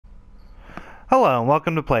Hello and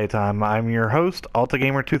welcome to Playtime. I'm your host,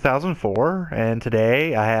 AltaGamer2004, and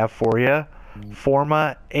today I have for you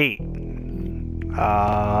Forma 8.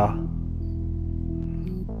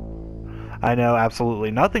 I know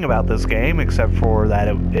absolutely nothing about this game except for that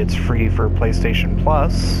it's free for PlayStation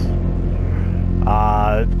Plus.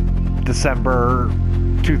 December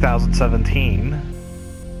 2017.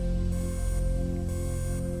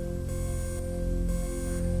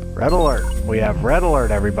 Red alert. We have red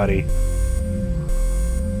alert, everybody.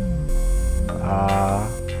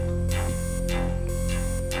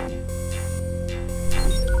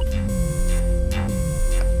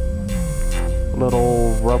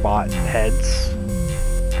 Little robot heads.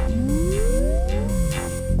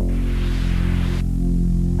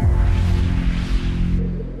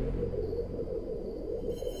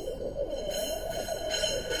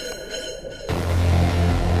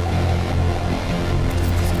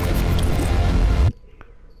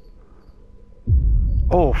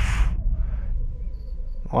 Oof.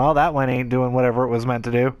 Well, that one ain't doing whatever it was meant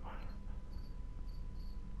to do.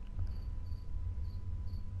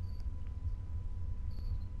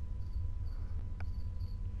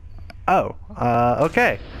 Oh,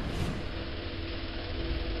 okay.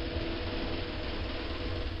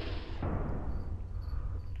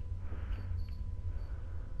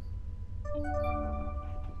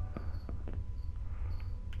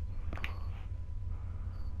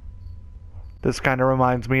 This kind of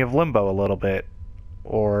reminds me of Limbo a little bit.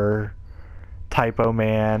 Or Typo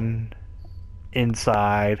Man,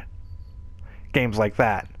 Inside. Games like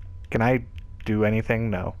that. Can I do anything?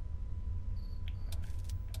 No.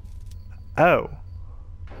 Oh.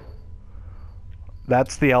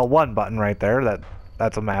 That's the L1 button right there.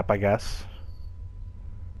 That's a map, I guess.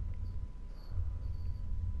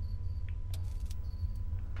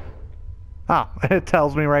 Ah, it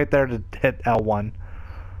tells me right there to hit L1.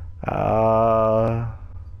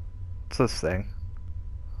 What's this thing?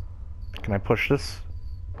 Can I push this?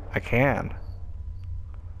 I can.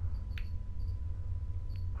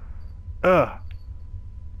 Ugh.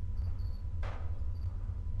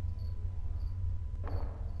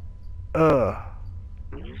 Ugh.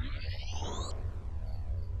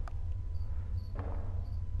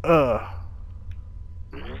 Ugh.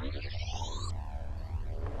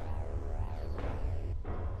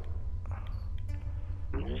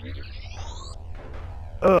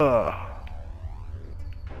 Ugh. Ugh.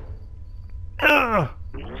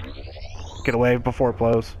 Get away before it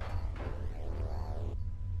blows.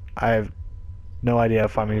 I have no idea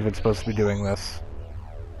if I'm even supposed to be doing this.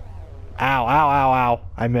 Ow, ow, ow, ow.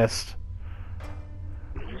 I missed.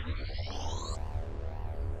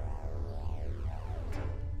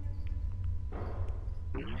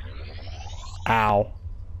 Ow.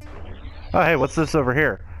 Oh, hey, what's this over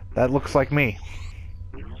here? That looks like me.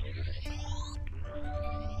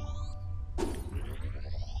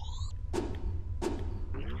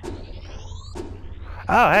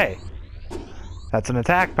 Oh, hey. That's an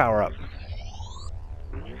attack power-up.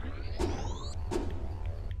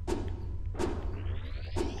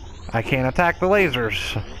 I can't attack the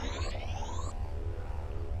lasers.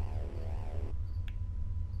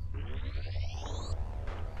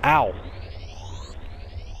 Ow.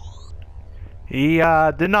 He,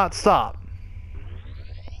 did not stop.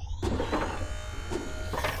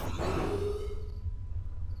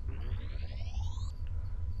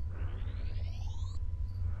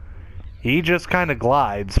 He just kind of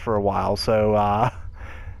glides for a while, so,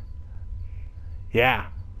 yeah,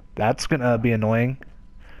 that's gonna be annoying.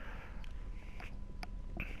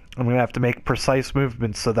 I'm gonna have to make precise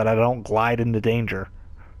movements so that I don't glide into danger.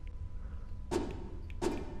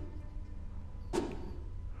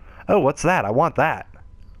 Oh, what's that? I want that.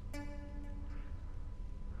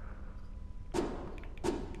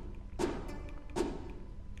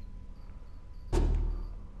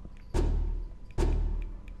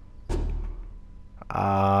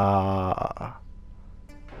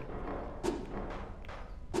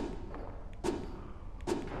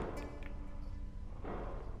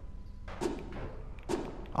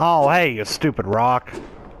 Oh, hey, you stupid rock.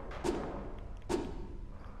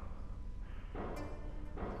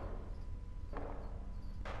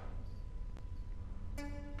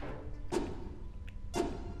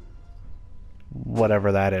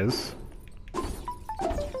 Whatever that is.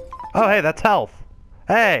 Oh, hey, that's health.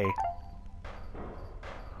 Hey!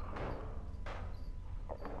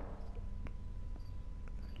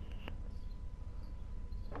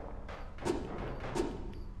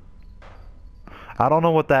 I don't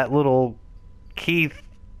know what that little key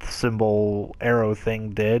symbol arrow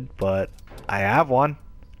thing did, but I have one.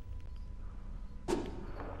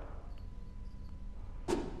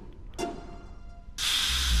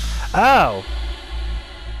 Oh!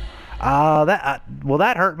 Will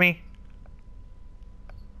that hurt me?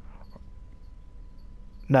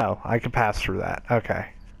 No, I can pass through that. Okay.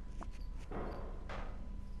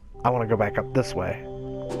 I want to go back up this way.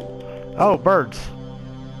 Oh, birds.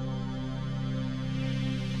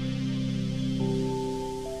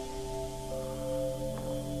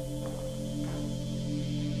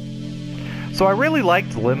 So I really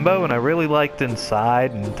liked Limbo, and I really liked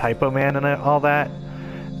Inside and Typo Man and all that.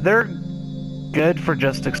 They're good for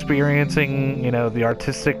just experiencing, you know, the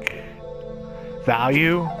artistic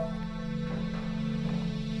value.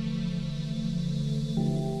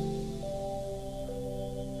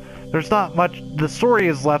 There's not much. The story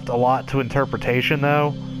is left a lot to interpretation,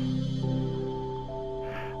 though.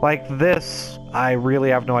 Like this, I really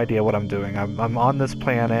have no idea what I'm doing. I'm on this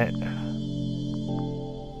planet.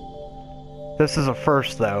 This is a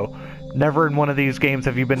first, though. Never in one of these games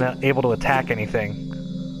have you been able to attack anything.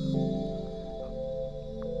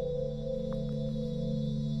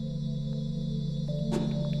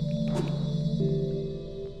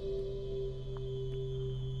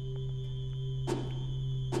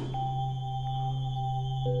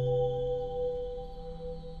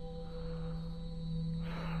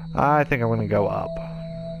 I think I'm going to go up.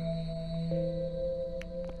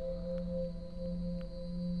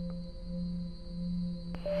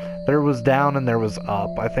 There was down and there was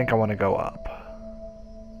up. I think I want to go up.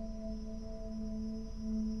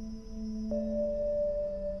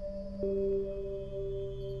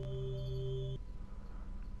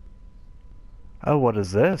 Oh, what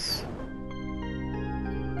is this?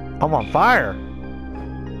 I'm on fire!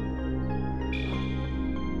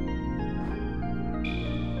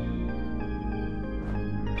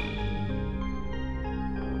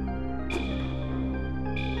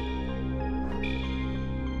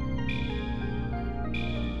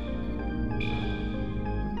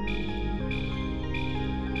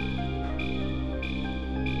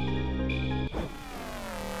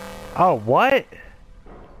 Oh, what?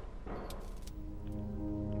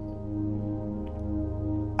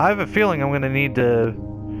 I have a feeling I'm going to need to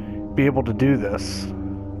be able to do this.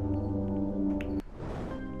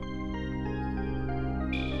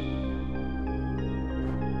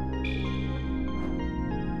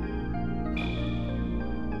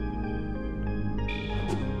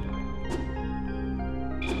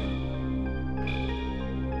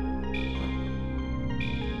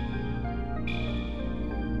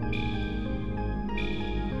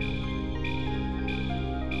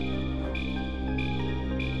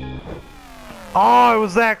 Oh, it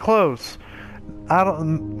was that close.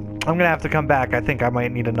 I'm gonna have to come back. I think I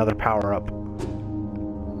might need another power up.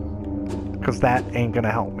 Because that ain't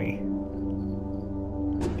gonna help me.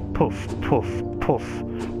 Poof, poof, poof.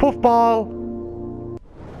 Poof ball!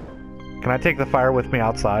 Can I take the fire with me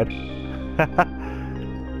outside?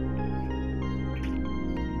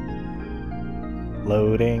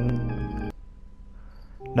 Loading.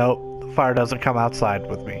 Nope, the fire doesn't come outside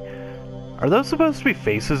with me. Are those supposed to be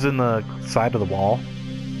faces in the side of the wall?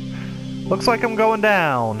 Looks like I'm going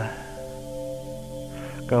down.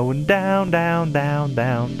 Going down, down, down,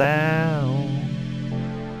 down, down.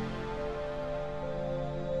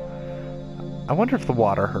 I wonder if the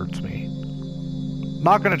water hurts me.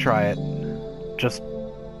 Not gonna try it. Just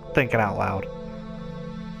thinking out loud.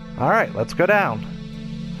 Alright, let's go down.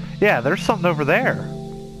 Yeah, there's something over there.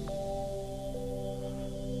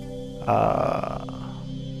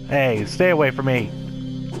 Hey, stay away from me.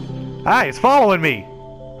 Ah, he's following me!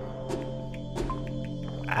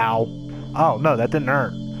 Ow. Oh, no, that didn't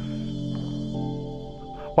hurt.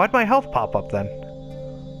 Why'd my health pop up then?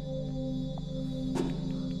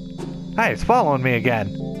 Hey, he's following me again.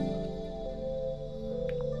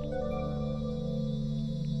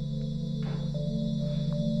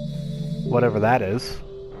 Whatever that is.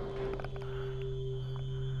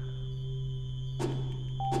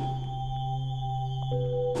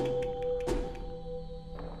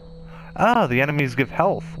 Ah, the enemies give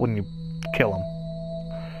health when you kill them.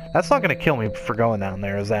 That's not gonna kill me for going down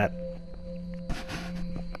there, is that?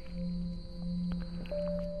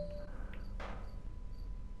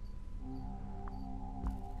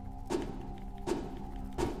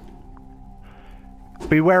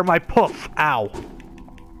 Beware my poof! Ow!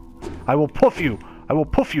 I will poof you! I will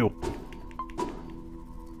poof you!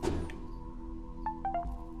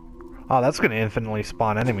 Oh, that's gonna infinitely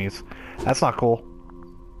spawn enemies. That's not cool.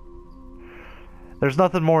 There's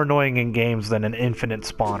nothing more annoying in games than an infinite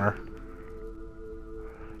spawner.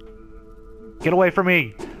 Get away from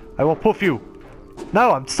me! I will poof you!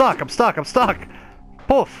 No, I'm stuck! I'm stuck! I'm stuck!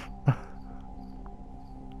 Poof!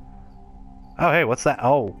 Oh, hey, what's that?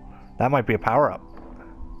 Oh, that might be a power-up.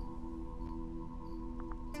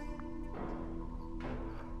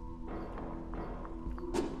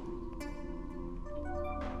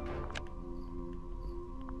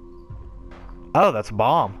 Oh, that's a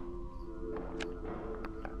bomb.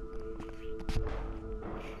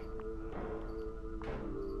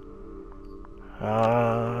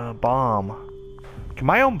 Bomb. Can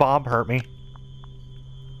my own bomb hurt me?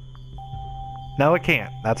 No, it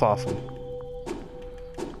can't. That's awesome.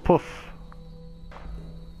 Poof.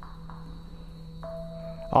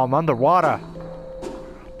 Oh, I'm underwater.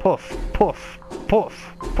 Poof, poof,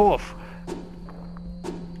 poof, poof.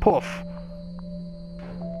 Poof.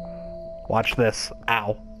 Watch this.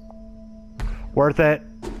 Ow. Worth it.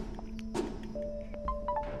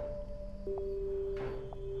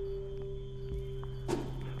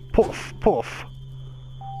 Poof, poof.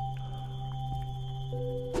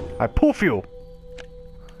 I poof you.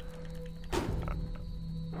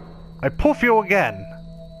 I poof you again.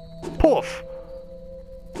 Poof.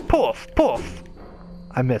 Poof, poof.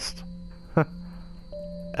 I missed.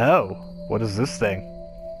 Oh, what is this thing?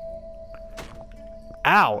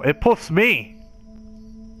 Ow, it poofs me.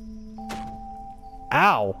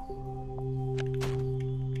 Ow.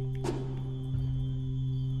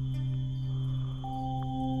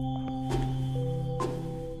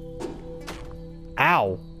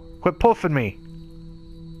 Ow. Quit poofing me.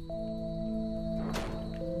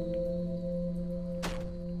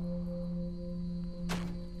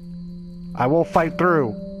 I will fight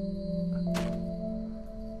through.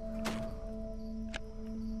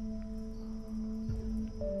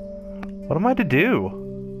 What am I to do?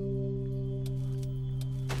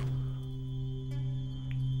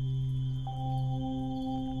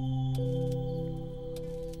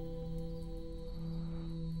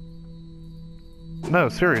 No,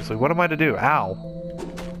 seriously, what am I to do? Ow.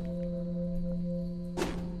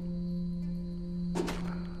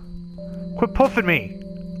 Quit puffing me.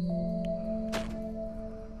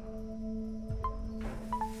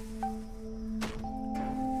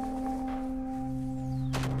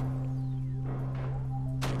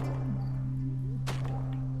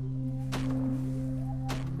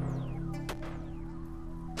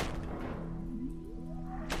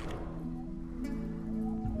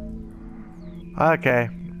 Okay,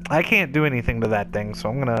 I can't do anything to that thing, so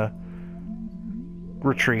I'm gonna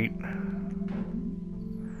retreat.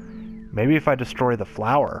 Maybe if I destroy the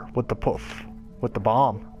flower with the poof, with the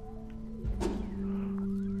bomb.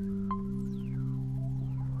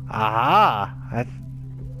 Aha!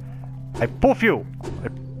 I poof you! I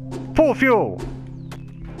poof you!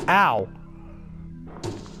 Ow!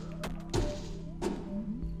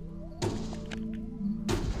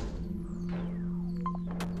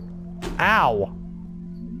 Ow!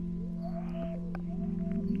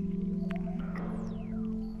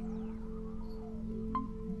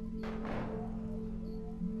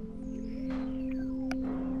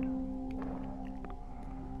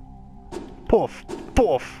 Poof!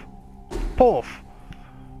 Poof! Poof!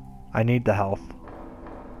 I need the health.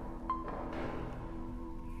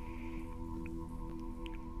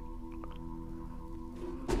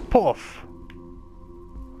 Poof!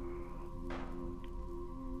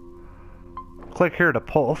 Click here to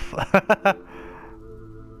poof.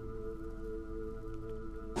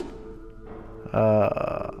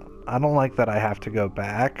 I don't like that I have to go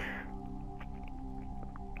back.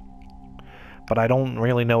 But I don't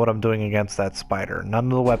really know what I'm doing against that spider. None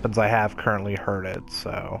of the weapons I have currently hurt it,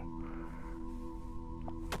 so...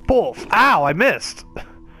 Poof! Ow! I missed!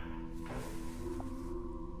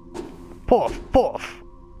 Poof! Poof!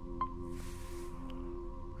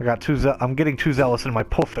 I'm getting too zealous in my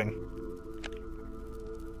poofing.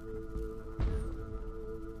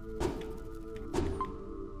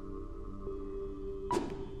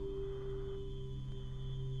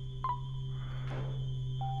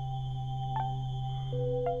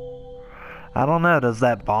 I don't know, does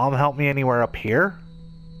that bomb help me anywhere up here?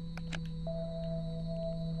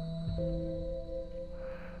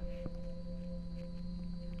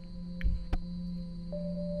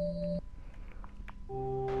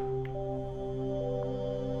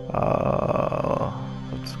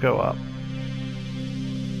 Let's go up.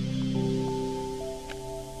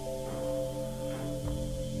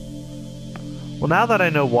 Well, now that I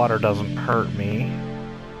know water doesn't hurt me...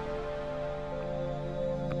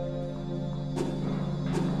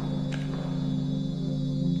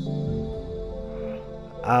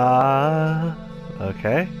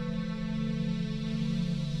 Okay.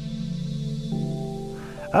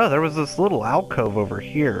 Oh, there was this little alcove over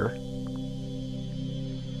here.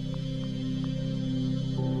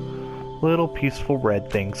 Little peaceful red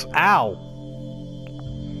things. Ow!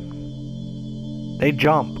 They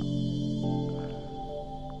jump.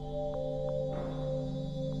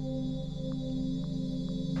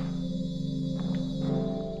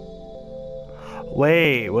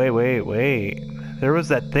 Wait. There was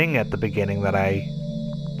that thing at the beginning that I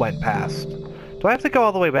went past. Do I have to go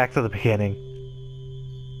all the way back to the beginning?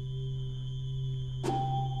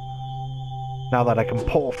 Now that I can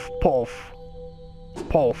pulf. Pulf.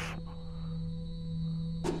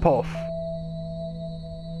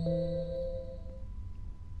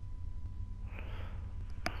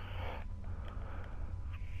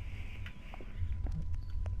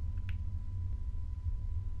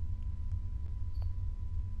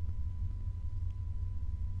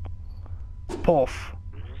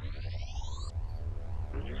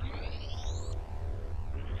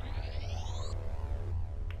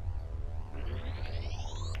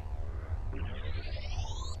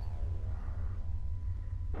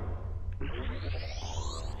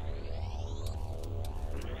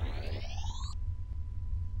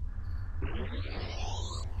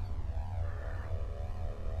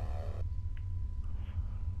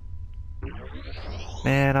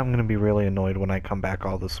 Man, I'm gonna be really annoyed when I come back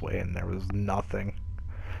all this way and there was nothing.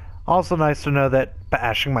 Also nice to know that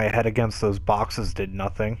bashing my head against those boxes did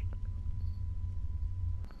nothing.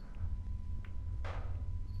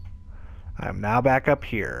 I'm now back up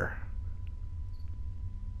here.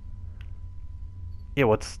 Yeah,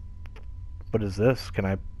 what is this? Can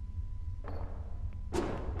I...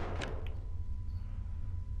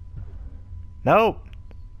 Nope!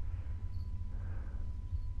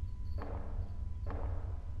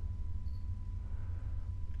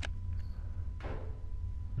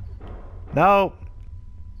 Nope!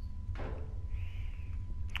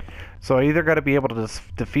 So I either got to be able to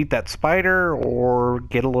defeat that spider or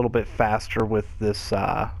get a little bit faster with this,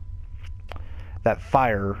 that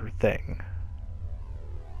fire thing.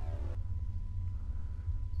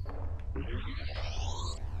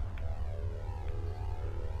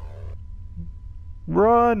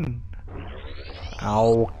 Run!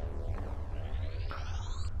 Ow.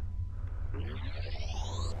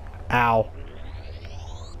 Ow.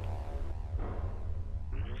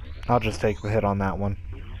 I'll just take the hit on that one.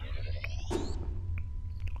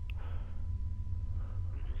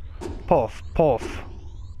 Puff.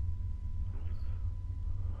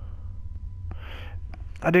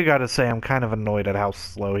 I do gotta say, I'm kind of annoyed at how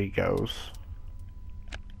slow he goes.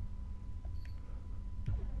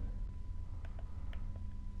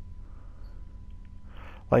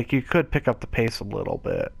 Like, you could pick up the pace a little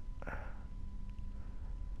bit.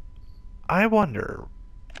 I wonder...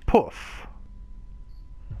 Poof.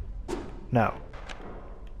 No.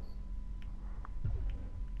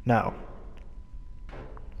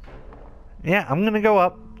 Yeah, I'm gonna go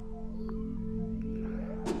up.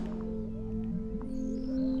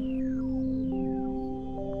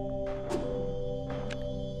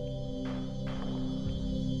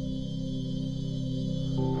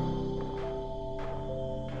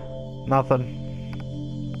 Nothing.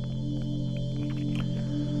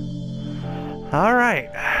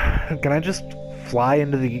 Alright. Can I just fly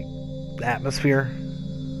into the atmosphere?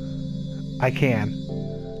 I can.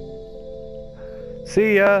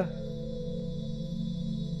 See ya!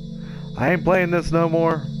 I ain't playing this no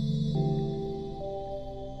more.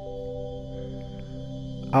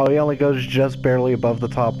 Oh, he only goes just barely above the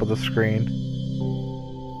top of the screen.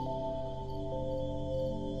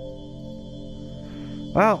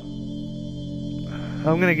 Well,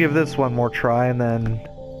 I'm gonna give this one more try, and then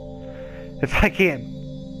if I can't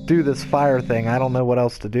do this fire thing, I don't know what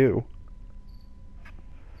else to do.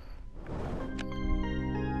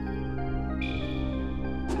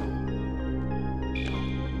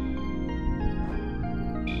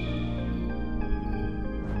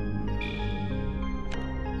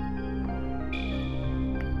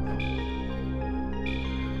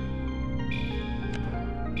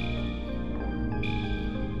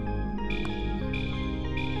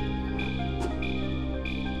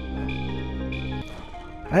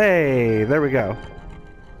 Hey, there we go.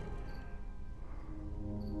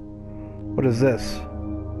 What is this?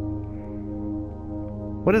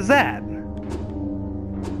 What is that?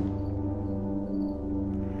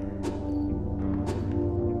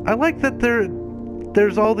 I like that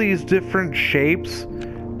there's all these different shapes,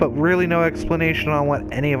 but really no explanation on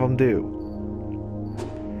what any of them do.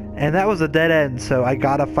 And that was a dead end, so I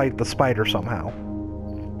gotta fight the spider somehow.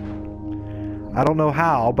 I don't know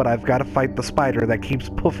how, but I've got to fight the spider that keeps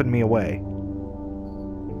puffing me away.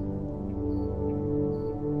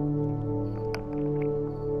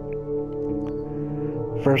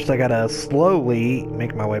 First, I gotta slowly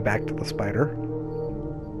make my way back to the spider.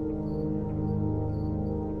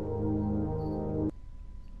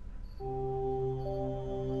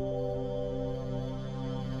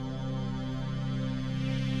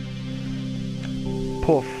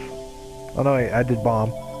 Poof. Oh no, wait, I did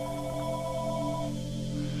bomb.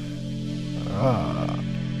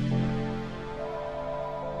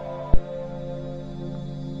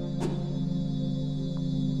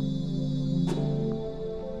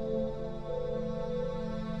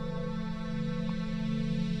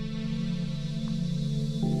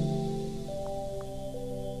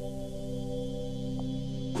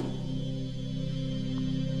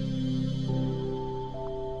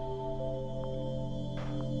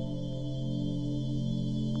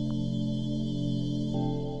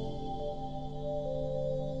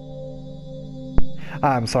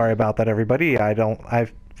 I'm sorry about that, everybody. I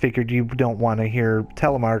figured you don't want to hear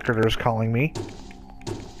telemarketers calling me.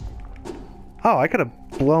 Oh, I could have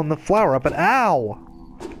blown the flower up, but ow!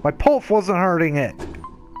 My pulf wasn't hurting it.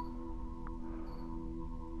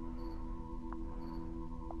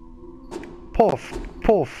 Pulf,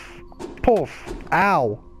 pulf, pulf,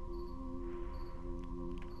 ow.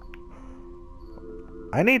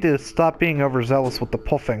 I need to stop being overzealous with the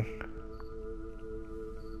puffing.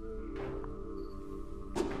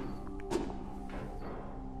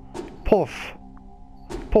 Puff.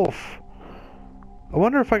 Puff. I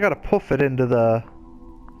wonder if I gotta puff it into the...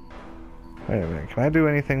 Wait a minute, can I do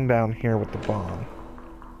anything down here with the bomb?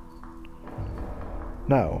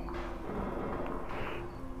 No.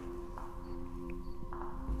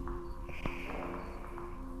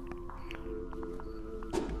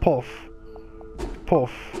 Puff.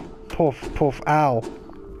 Puff. Puff. Puff. Ow.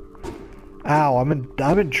 Ow, I'm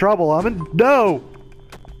in trouble. No!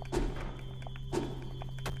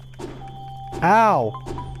 Ow!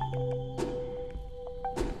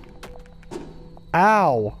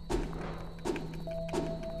 Ow!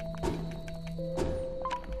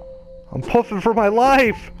 I'm puffing for my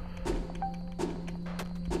life!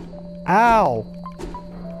 Ow!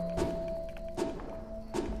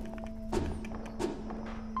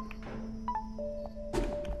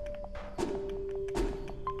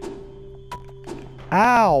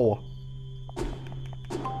 Ow!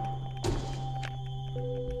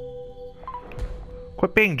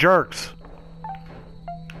 Quit being jerks.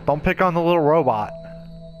 Don't pick on the little robot.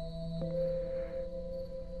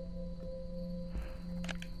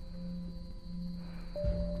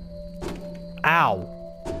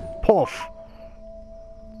 Ow. Poof.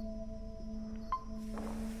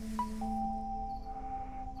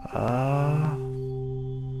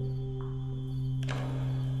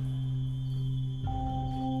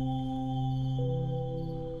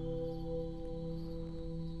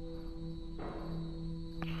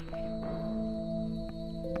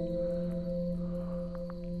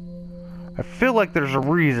 I feel like there's a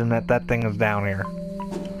reason that thing is down here.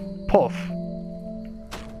 Poof.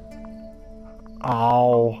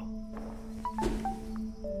 Oh.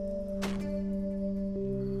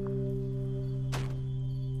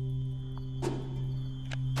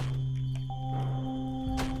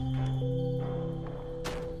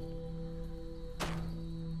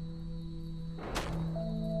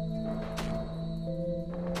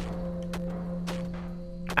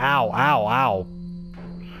 Ow, ow, ow.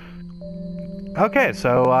 Okay,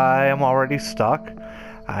 so I am already stuck.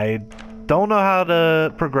 I don't know how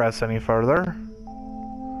to progress any further.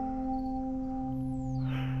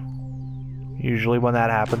 Usually when that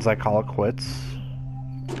happens, I call it quits.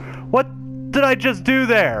 What did I just do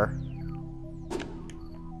there?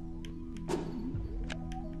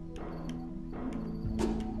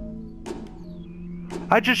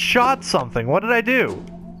 I just shot something. What did I do?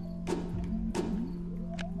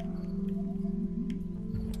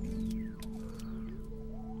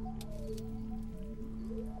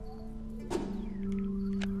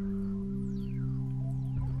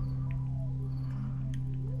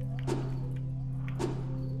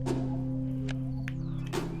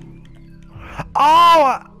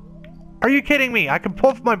 Oh! Are you kidding me? I can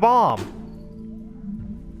poof my bomb.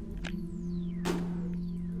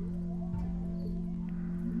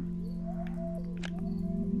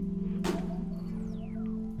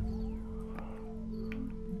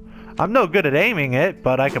 I'm no good at aiming it,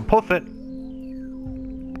 but I can poof it.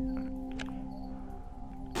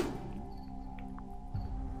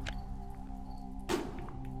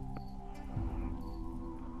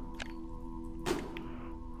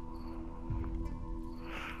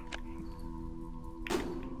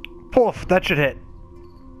 Poof, that should hit.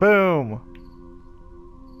 Boom.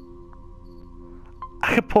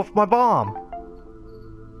 I can poof my bomb.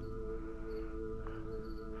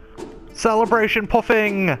 Celebration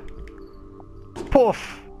puffing.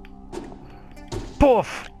 Poof.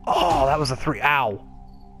 Poof. Oh, that was a 3. Ow.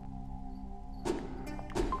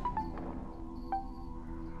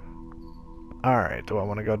 Alright, do I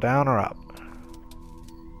want to go down or up?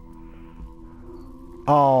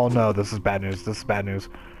 Oh no, this is bad news. This is bad news.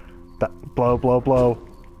 Blow, blow, blow.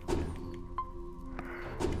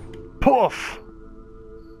 Poof!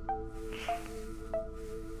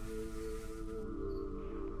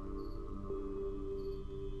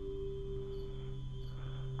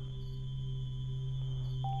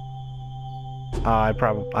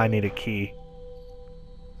 I need a key.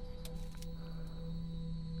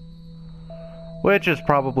 Which is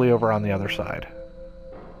probably over on the other side.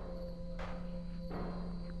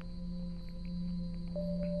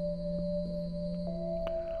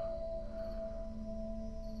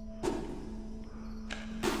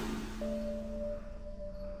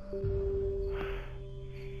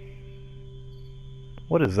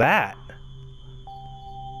 What is that?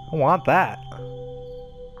 I want that.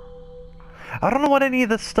 I don't know what any of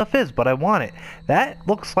this stuff is, but I want it. That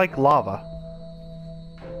looks like lava.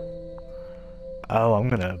 Oh, I'm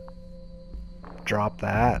gonna drop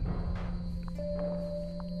that.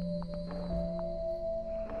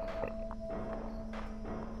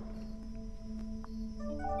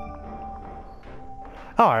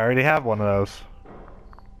 Oh, I already have one of those.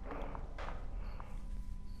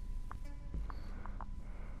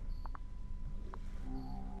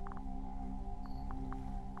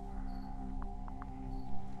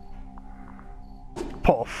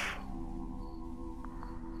 Poof.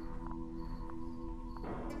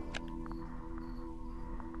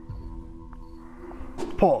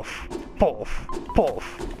 Poof. Poof.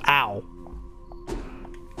 Poof. Ow.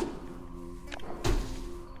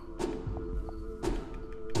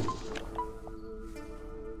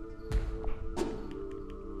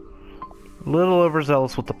 A little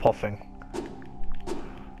overzealous with the puffing.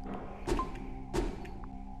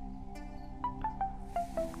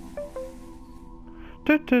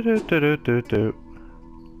 Do, do, do, do, do, do, do.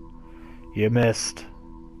 You missed.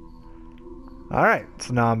 Alright,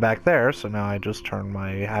 so now I'm back there, so now I just turn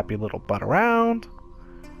my happy little butt around.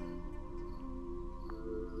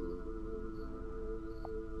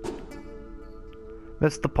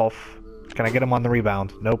 Missed the puff. Can I get him on the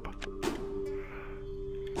rebound? Nope.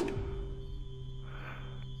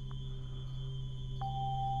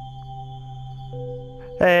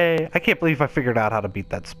 Hey, I can't believe I figured out how to beat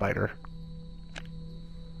that spider.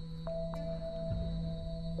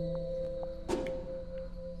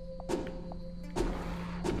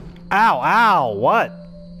 Ow, ow, what?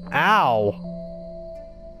 Ow.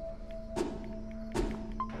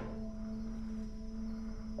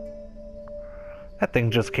 That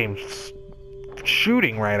thing just came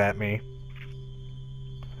shooting right at me.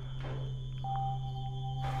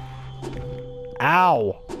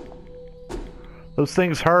 Ow. Those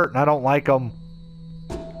things hurt and I don't like them.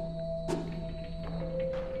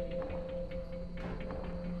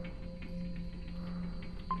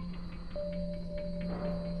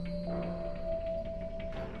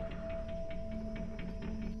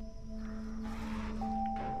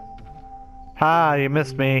 Ha, you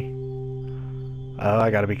missed me. Oh,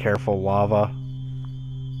 I gotta be careful, lava.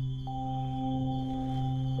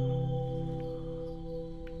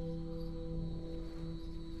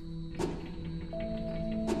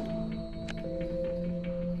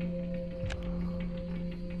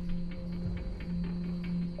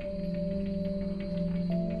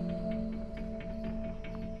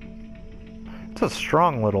 It's a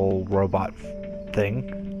strong little robot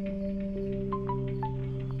thing.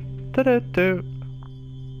 Do-do-do.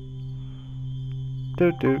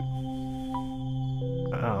 Do-do.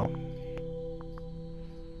 Oh.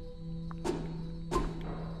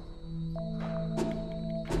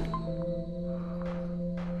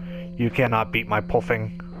 You cannot beat my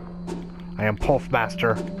puffing. I am Puff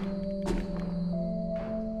Master.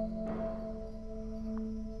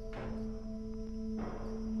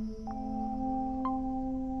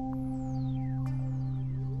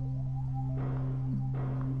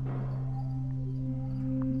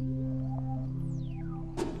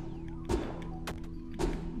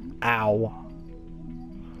 Ow.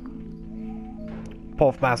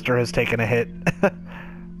 Puff Master has taken a hit.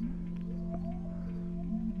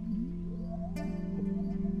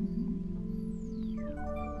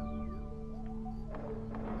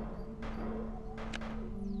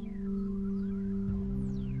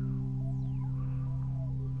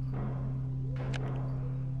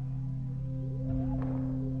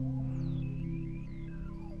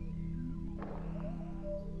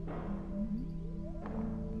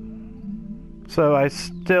 So I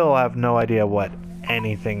still have no idea what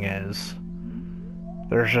anything is.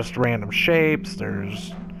 There's just random shapes,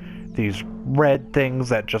 there's these red things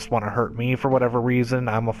that just want to hurt me for whatever reason.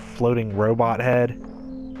 I'm a floating robot head.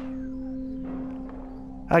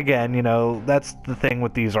 Again, you know, that's the thing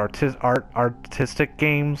with these artistic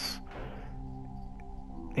games.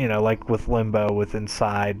 You know, like with Limbo, with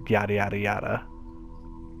Inside, yada yada yada.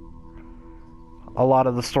 A lot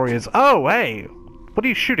of the story is, oh, hey, what are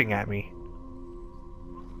you shooting at me?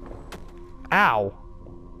 Ow.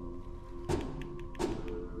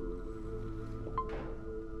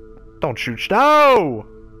 Don't shoot. No!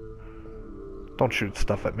 Don't shoot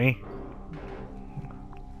stuff at me.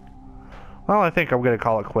 Well, I think I'm going to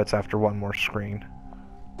call it quits after one more screen.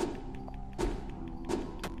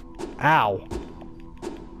 Ow.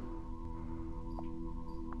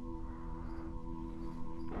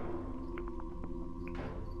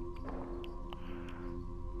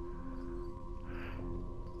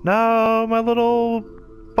 No, my little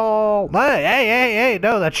ball. Hey, hey, hey, hey,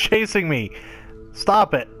 no, that's chasing me.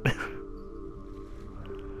 Stop it.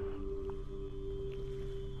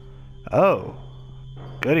 Oh,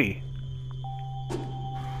 goody.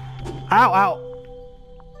 Ow, ow.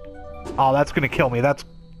 Oh, that's gonna kill me. That's...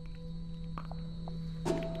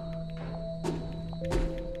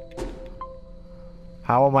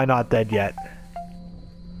 How am I not dead yet?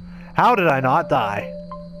 How did I not die?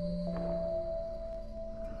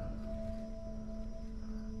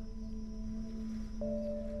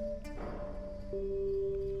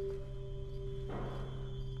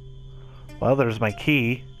 Well, there's my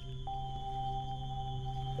key.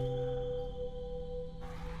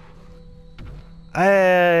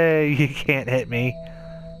 Hey, you can't hit me.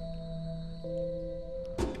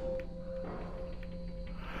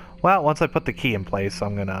 Well, once I put the key in place,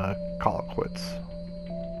 I'm gonna call it quits.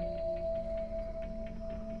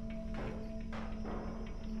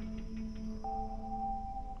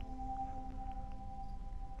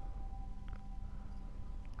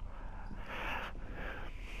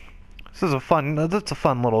 That's a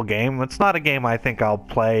fun little game. It's not a game I think I'll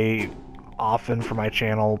play often for my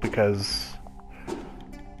channel because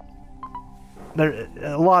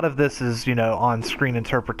a lot of this is, you know, on-screen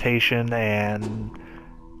interpretation, and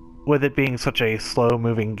with it being such a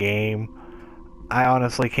slow-moving game, I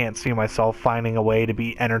honestly can't see myself finding a way to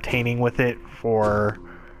be entertaining with it for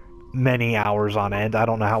many hours on end. I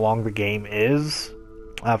don't know how long the game is.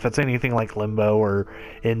 If it's anything like Limbo or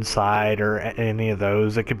Inside or any of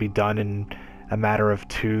those, it could be done in a matter of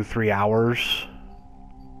 2-3 hours.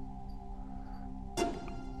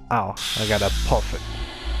 Oh, I gotta puff it.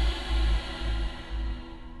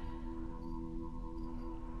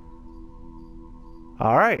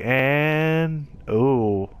 Alright, and...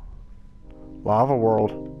 Ooh. Lava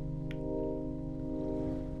World.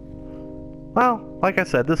 Well, like I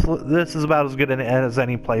said, this is about as good as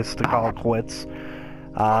any place to call quits.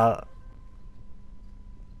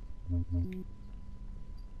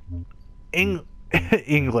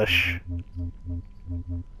 English.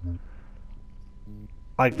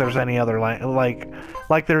 Like there's any other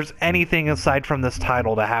like there's anything aside from this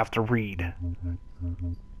title to have to read.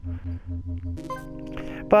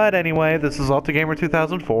 But anyway, this is AltaGamer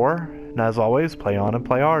 2004, and as always, play on and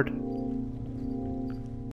play hard.